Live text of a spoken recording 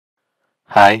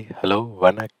Hi, hello,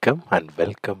 vanakkam, and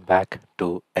welcome back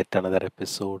to yet another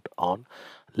episode on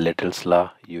Little's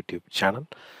Law YouTube channel.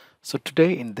 So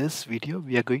today in this video,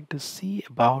 we are going to see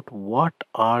about what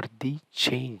are the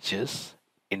changes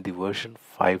in the version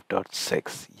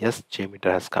 5.6. Yes,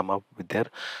 JMeter has come up with their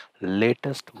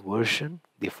latest version,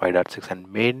 the 5.6,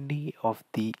 and many of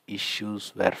the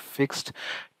issues were fixed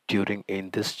during in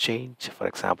this change. For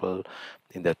example,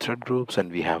 in the thread groups, and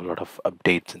we have a lot of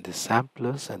updates in the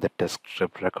samplers and the test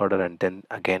script recorder, and then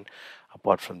again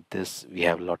apart from this we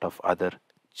have a lot of other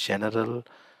general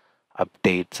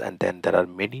updates, and then there are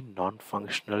many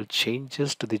non-functional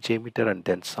changes to the JMeter, and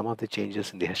then some of the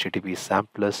changes in the HTTP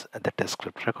samplers and the test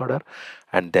script recorder,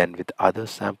 and then with other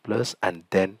samplers, and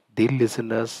then the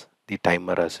listeners, the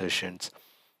timer assertions,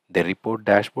 the report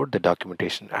dashboard, the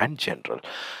documentation, and general.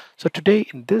 So today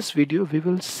in this video, we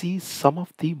will see some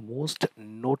of the most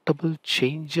notable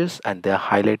changes, and they are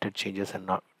highlighted changes and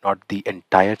not the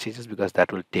entire changes, because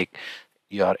that will take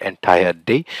your entire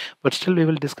day. But still we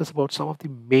will discuss about some of the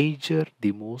major,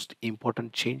 the most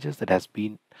important changes that has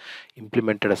been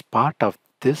implemented as part of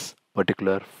this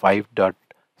particular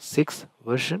 5.6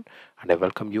 version. And I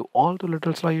welcome you all to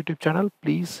Little Slaw YouTube channel.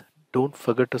 Please don't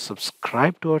forget to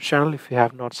subscribe to our channel if you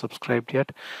have not subscribed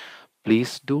yet.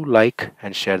 Please do like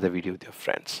and share the video with your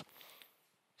friends.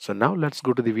 So now let's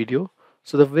go to the video.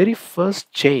 So the very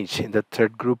first change in the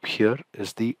thread group here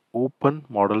is the open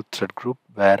model thread group,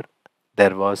 where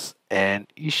there was an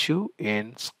issue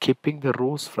in skipping the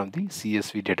rows from the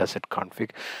CSV dataset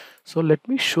config. So let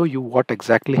me show you what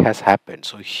exactly has happened.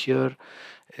 So here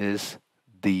is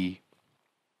the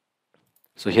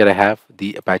here I have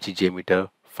the Apache JMeter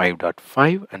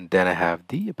 5.5, and then I have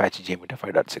the Apache JMeter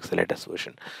 5.6, the latest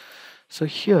version. So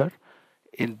here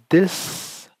in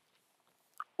this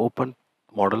open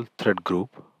model thread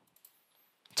group,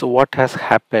 so what has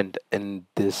happened in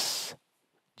this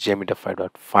JMeter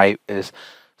 5.5 is,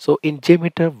 so in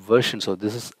JMeter version, so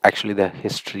this is actually the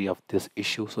history of this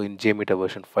issue. So in JMeter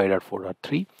version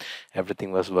 5.4.3,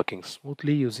 everything was working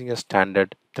smoothly using a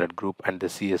standard thread group and the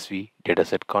CSV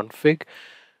dataset config.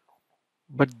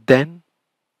 But then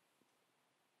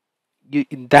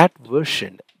in that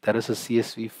version, there is a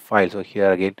CSV file. So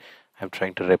here again, I'm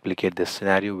trying to replicate this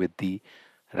scenario with the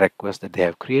request that they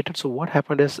have created. So what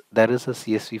happened is there is a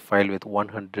CSV file with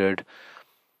 100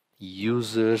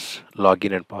 users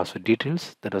login and password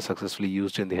details that are successfully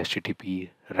used in the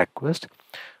HTTP request.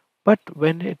 But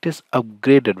when it is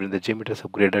upgraded, when the JMeter is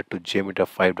upgraded to JMeter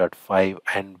 5.5,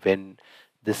 and when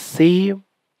the same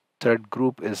thread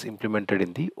group is implemented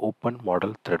in the open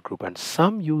model thread group, and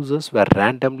some users were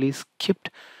randomly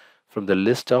skipped from the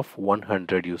list of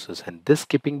 100 users, and this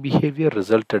skipping behavior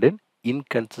resulted in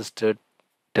inconsistent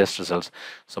test results.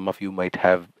 Some of you might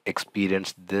have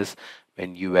experienced this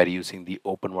when you were using the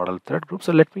open model thread group.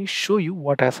 So let me show you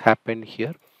what has happened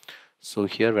here. So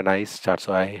here when I start,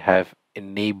 so I have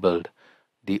enabled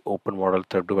the open model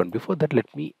thread group, and before that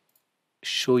let me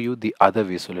show you the other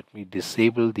way. So let me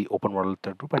disable the open model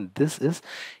thread group, and this is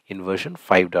in version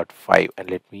 5.5, and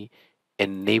let me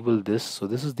enable this. So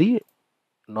this is the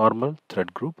normal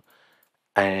thread group,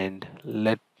 and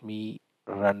let me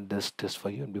run this test for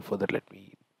you. And before that, let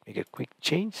me make a quick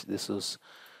change. This is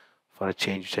for a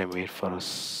change which I made for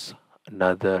us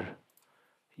another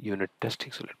unit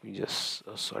testing. So let me just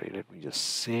let me just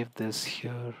save this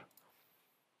here,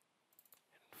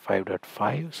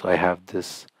 5.5. So I have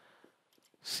this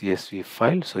CSV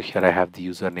file. So here I have the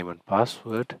username and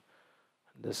password.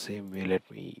 The same way, let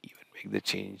me even make the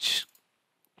change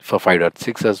for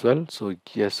 5.6 as well. So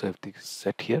yes, I have this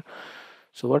set here.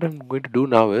 So what I'm going to do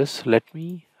now is let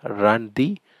me run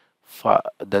the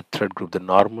thread group, the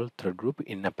normal thread group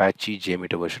in Apache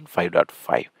JMeter version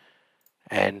 5.5,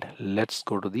 and let's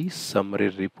go to the summary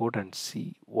report and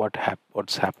see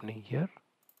what's happening here.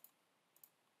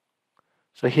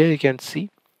 So here you can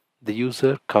see the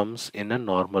user comes in a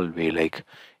normal way, like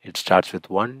it starts with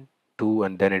 1, 2,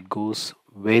 and then it goes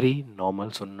very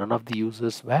normal. So none of the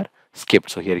users were skipped.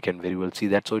 So here you can very well see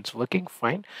that. So it's working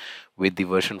fine with the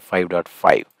version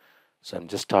 5.5. So I'm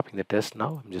just stopping the test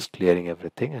now. I'm just clearing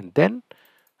everything, and then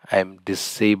I'm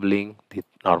disabling the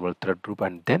normal thread group,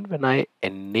 and then when I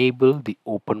enable the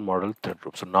open model thread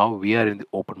group, so now we are in the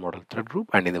open model thread group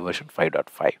and in the version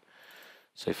 5.5.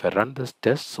 So if I run this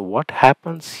test, so what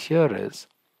happens here is,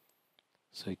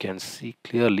 so you can see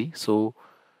clearly, so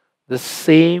the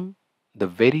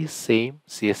very same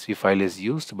CSV file is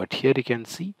used, but here you can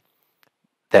see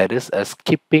there is a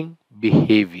skipping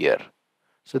behavior.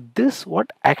 So this,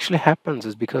 what actually happens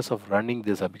is, because of running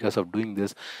this or because of doing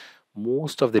this,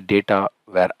 most of the data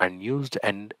were unused,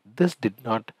 and this did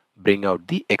not bring out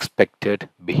the expected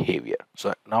behavior. So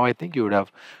now I think you would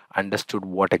have understood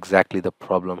what exactly the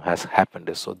problem has happened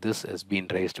is. So this has been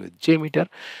raised with JMeter,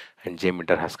 and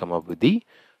JMeter has come up with the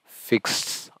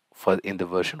fixed for in the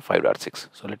version 5.6.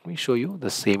 So let me show you the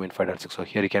same in 5.6. So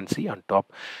here you can see on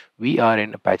top we are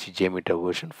in Apache JMeter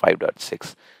version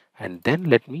 5.6, and then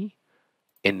let me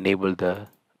enable the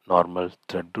normal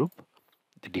thread group,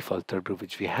 the default thread group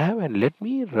which we have, and let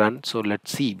me run. So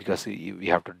let's see, because we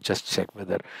have to just check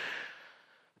whether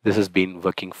this has been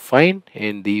working fine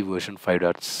in the version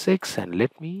 5.6, and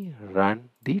let me run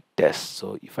the test.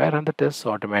 So if I run the test,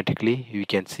 so automatically you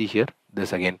can see here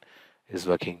this again is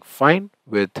working fine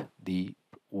with the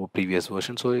previous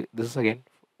version. So this is again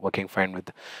working fine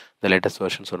with the latest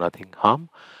version, so nothing harm.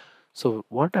 So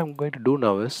what I'm going to do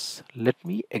now is let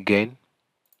me again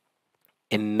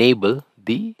enable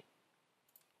the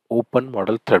open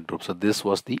model thread group. So this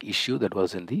was the issue that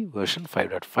was in the version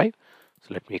 5.5. So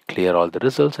let me clear all the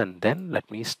results and then let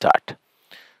me start.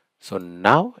 So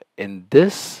now in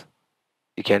this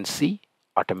you can see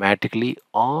automatically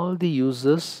all the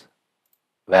users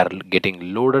were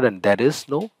getting loaded and there is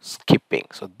no skipping.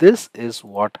 So this is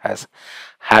what has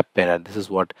happened, and this is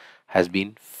what has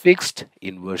been fixed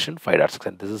in version 5.6,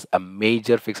 and this is a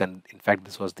major fix. And in fact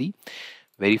this was the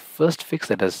very first fix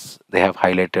that they have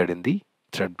highlighted in the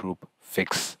thread group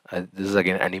fix. This is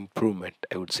again an improvement,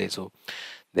 I would say. So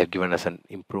they've given us an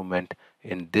improvement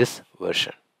in this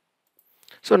version.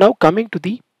 So now coming to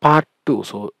the part 2.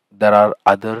 So there are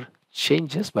other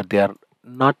changes, but they are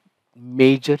not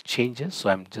major changes. So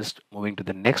I'm just moving to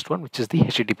the next one, which is the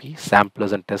HTTP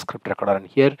samplers and test script recorder. And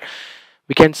here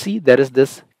we can see there is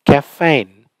this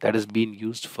caffeine that is being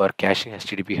used for caching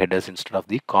HTTP headers instead of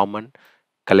the common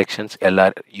collections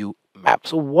LRU map.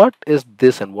 So what is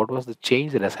this and what was the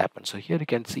change that has happened? So here you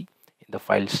can see in the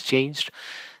files changed,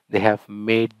 they have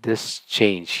made this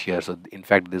change here. So in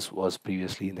fact this was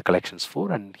previously in the collections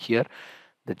 4, and here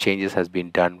the changes has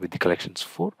been done with the collections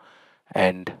 4.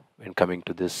 And when coming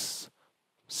to this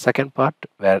second part,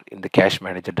 where in the cache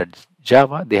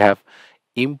manager.java they have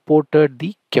imported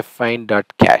the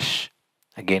caffeine.cache,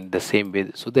 again the same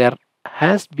way. So there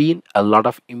has been a lot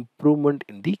of improvement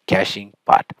in the caching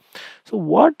part. So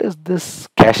what is this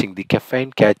caching, the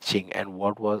caffeine caching, and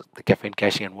what was the caffeine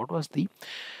caching, and what was the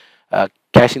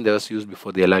caching that was used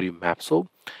before the LRU map? So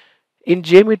in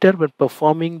JMeter, when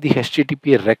performing the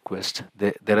HTTP request,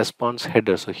 the response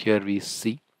header, so here we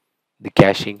see the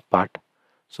caching part.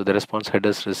 So the response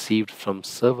headers received from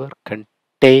server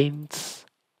contains,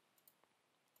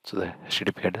 so the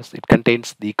HTTP headers, it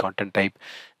contains the content type,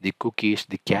 the cookies,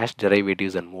 the cache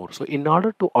derivatives, and more. So in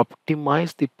order to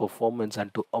optimize the performance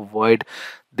and to avoid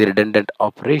the redundant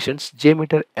operations,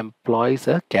 JMeter employs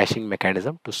a caching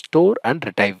mechanism to store and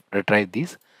retrieve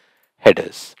these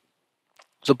headers.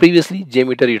 So previously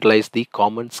JMeter utilized the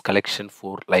commons collection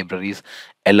for libraries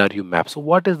LRU map. So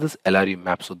what is this LRU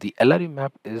map? So the LRU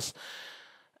map is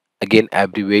again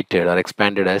abbreviated or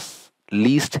expanded as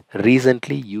least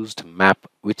recently used map,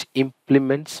 which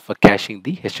implements for caching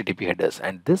the HTTP headers.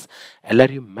 And this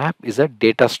LRU map is a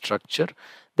data structure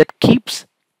that keeps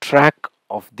track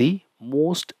of the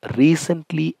most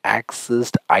recently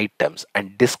accessed items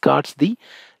and discards the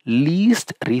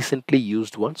least recently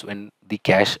used ones when the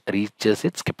cache reaches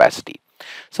its capacity.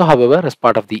 So however, as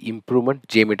part of the improvement,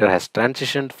 JMeter has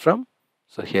transitioned from,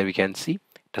 so here we can see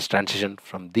it has transitioned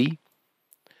from the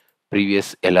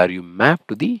previous LRU map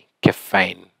to the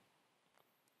caffeine.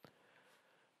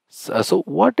 So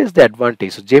what is the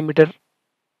advantage? So JMeter,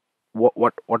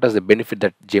 what is the benefit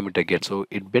that JMeter gets? So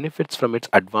it benefits from its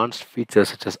advanced features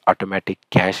such as automatic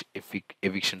cache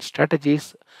eviction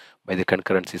strategies, by the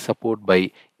concurrency support,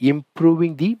 by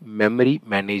improving the memory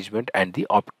management and the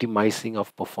optimizing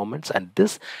of performance. And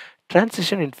this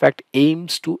transition in fact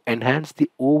aims to enhance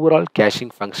the overall caching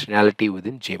functionality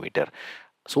within JMeter.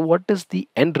 So what is the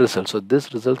end result? So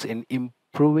this results in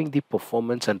improving the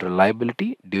performance and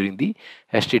reliability during the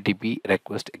HTTP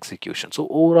request execution. So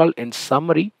overall, in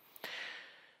summary,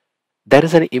 there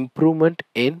is an improvement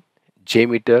in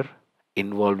JMeter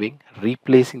involving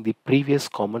replacing the previous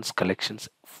commons collections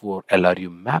for LRU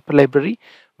map library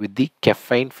with the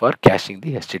caffeine for caching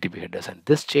the HTTP headers. And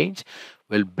this change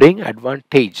will bring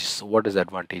advantages. So what is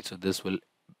advantage? So this will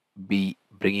be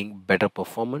bringing better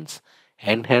performance,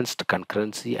 enhanced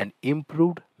concurrency, and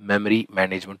improved memory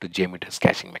management to JMeter's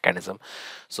caching mechanism.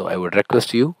 So I would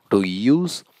request you to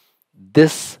use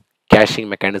this caching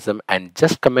mechanism and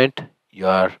just comment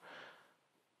your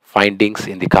findings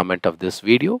in the comment of this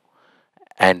video,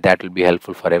 and that will be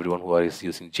helpful for everyone who is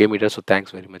using JMeter. So thanks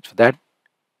very much for that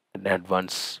in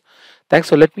advance. Thanks.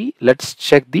 So let's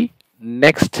check the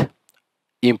next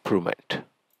improvement.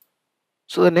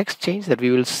 So the next change that we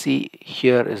will see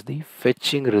here is the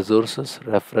fetching resources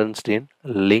referenced in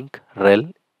link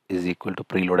rel is equal to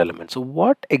preload element. So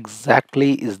what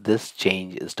exactly is this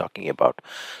change is talking about?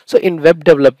 So in web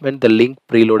development, the link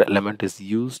preload element is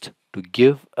used to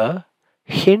give a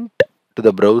hint to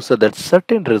the browser that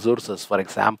certain resources, for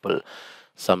example,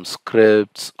 some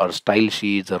scripts or style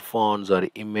sheets or fonts or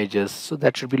images, so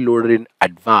that should be loaded in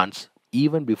advance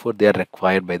even before they are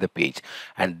required by the page,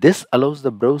 and this allows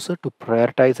the browser to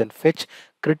prioritize and fetch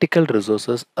critical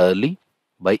resources early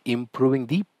by improving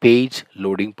the page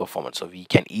loading performance. So we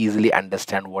can easily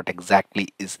understand what exactly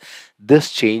is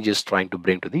this change is trying to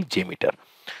bring to the JMeter.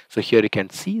 So here you can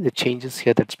see the changes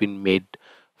here that's been made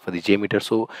for the JMeter.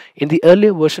 So in the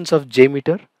earlier versions of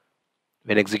JMeter,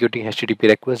 when executing HTTP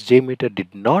requests, JMeter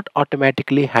did not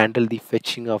automatically handle the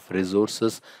fetching of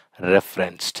resources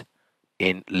referenced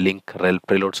in link rel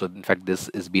preload. So in fact, this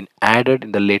is been added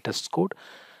in the latest code.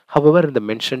 However, in the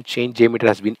mentioned change, JMeter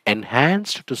has been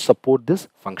enhanced to support this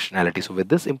functionality. So with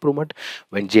this improvement,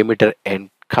 when JMeter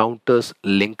encounters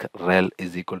link rel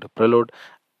is equal to preload,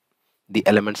 the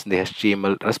elements in the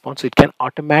HTML response, so it can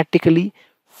automatically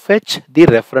fetch the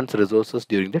reference resources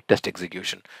during the test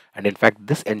execution. And in fact,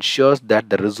 this ensures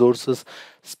that the resources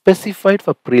specified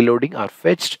for preloading are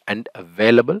fetched and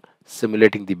available,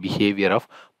 simulating the behavior of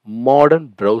modern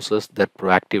browsers that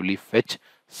proactively fetch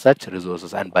such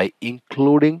resources. And by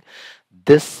including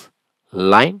this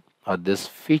line or this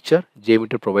feature,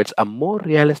 JMeter provides a more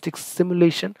realistic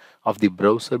simulation of the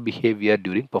browser behavior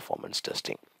during performance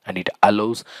testing, and it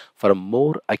allows for a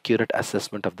more accurate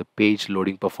assessment of the page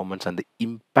loading performance and the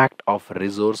impact of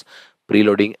resource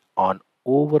preloading on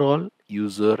overall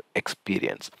user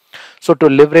experience. So to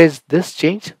leverage this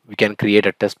change, we can create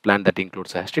a test plan that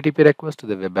includes a HTTP request to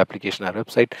the web application or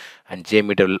website, and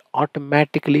JMeter will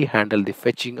automatically handle the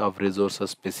fetching of resources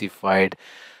specified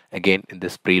again in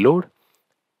this preload,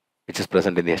 which is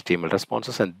present in the HTML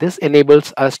responses, and this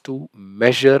enables us to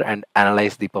measure and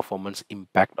analyze the performance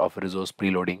impact of resource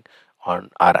preloading on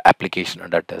our application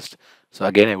under test. So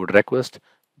again, I would request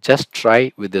just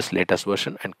try with this latest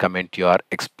version and comment your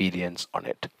experience on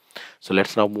it. So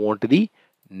let's now move on to the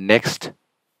next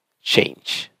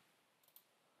change.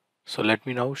 So let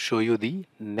me now show you the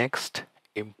next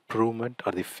improvement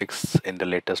or the fix in the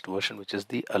latest version, which is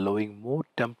the allowing more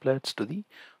templates to the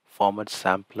format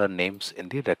sampler names in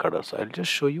the recorder. So I'll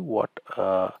just show you what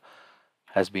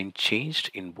has been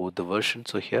changed in both the versions.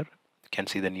 So here you can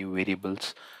see the new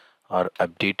variables are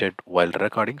updated while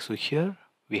recording. So here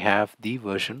we have the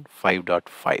version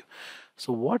 5.5.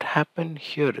 So what happened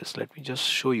here is, let me just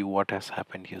show you what has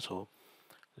happened here. So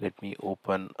let me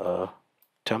open a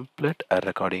template, a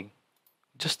recording,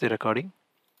 just the recording,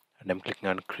 and I'm clicking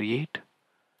on create,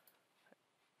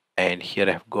 and here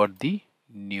I've got the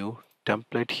new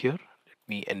template here. Let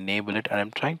me enable it, and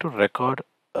I'm trying to record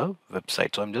a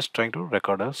website. So I'm just trying to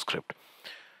record a script,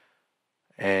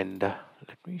 and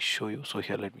let me show you. So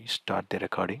here let me start the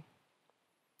recording.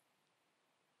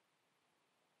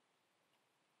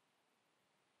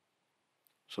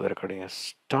 So the recording has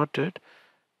started,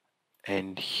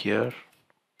 and here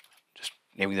just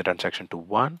naming the transaction to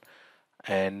 1,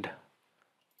 and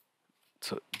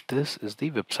so this is the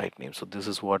website name. So this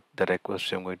is what the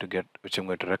request I'm going to get, which I'm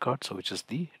going to record. So which is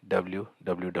the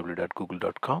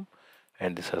www.google.com,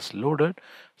 and this has loaded.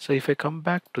 So if I come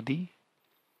back to the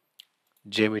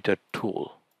JMeter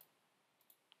tool,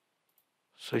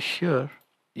 so here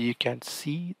you can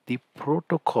see the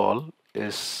protocol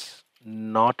is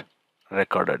not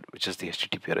recorded, which is the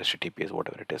HTTP or HTTPS,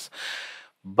 whatever it is.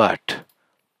 But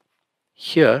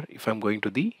here, if I'm going to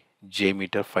the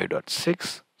JMeter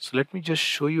 5.6, so let me just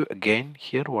show you again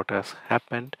here what has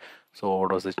happened. So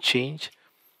what was the change?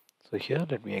 So here,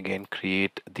 let me again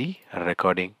create the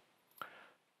recording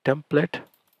template.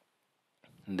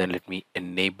 And then let me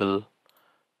enable the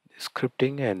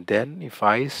scripting. And then if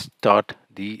I start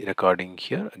the recording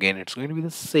here, again, it's going to be the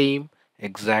same,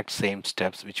 exact same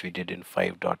steps which we did in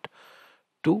 5.2.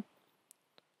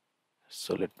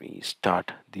 So let me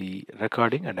start the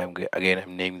recording, and I'm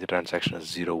naming the transaction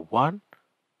as 01.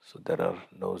 So there are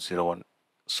no 01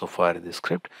 so far in the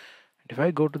script. And if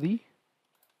I go to the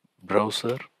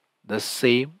browser, the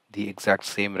exact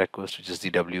same request, which is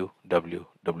the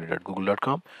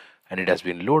www.google.com, and it has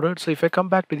been loaded. So if I come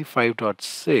back to the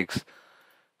 5.6,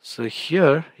 so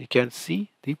here you can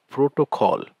see the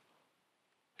protocol,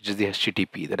 which is the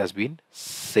HTTP that has been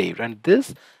saved. And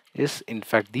this is in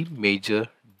fact the major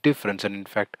difference. And in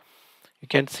fact, you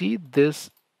can see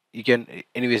this, you can,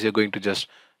 anyways, you're going to just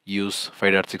use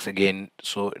 5.6 again.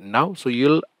 So now, so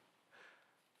you'll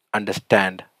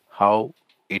understand how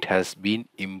it has been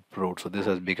improved. So this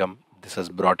has become this has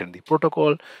brought in the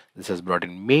protocol. This has brought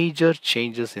in major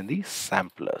changes in the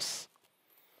samplers.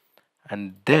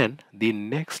 And then the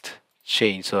next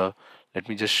change, so let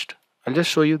me just, I'll just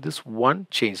show you this one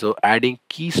change. So adding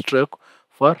keystroke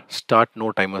for start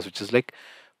no timers, which is like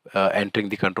entering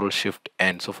the control shift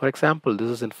N. So for example, this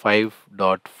is in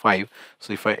 5.5.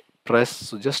 So if I press,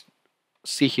 so just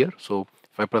see here, so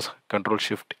if I press control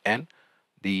shift N,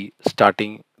 the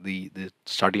starting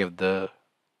of the,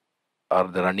 or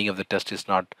the running of the test is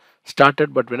not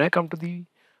started. But when I come to the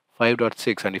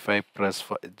 5.6, and if I press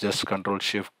just control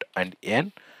shift and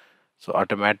N, so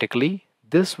automatically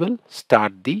this will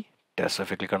start the test. So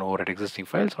if I click on overwrite existing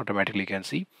files, automatically you can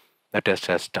see the test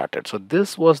has started. So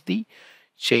this was the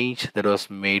change that was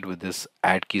made with this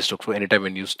add keystroke. So anytime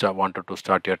when you wanted to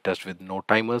start your test with no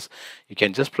timers, you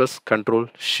can just press control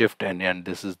shift and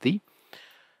this is the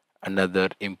another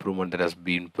improvement that has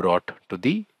been brought to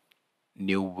the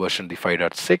new version, the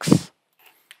 5.6.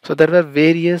 So there were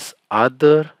various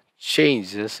other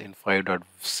changes in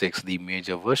 5.6, the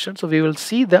major version. So we will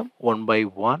see them one by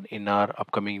one in our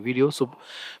upcoming video. So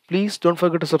please don't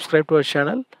forget to subscribe to our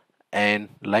channel and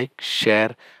like,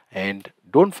 share, and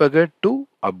don't forget to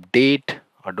update,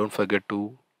 or don't forget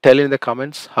to tell in the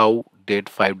comments how did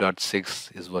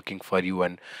 5.6 is working for you,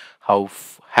 and how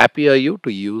happy are you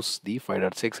to use the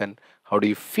 5.6, and how do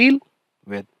you feel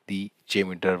with the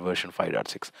JMeter version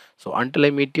 5.6. So until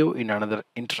I meet you in another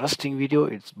interesting video,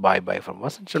 it's bye bye from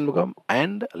Vasan Shanmugam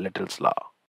and Little Slaw.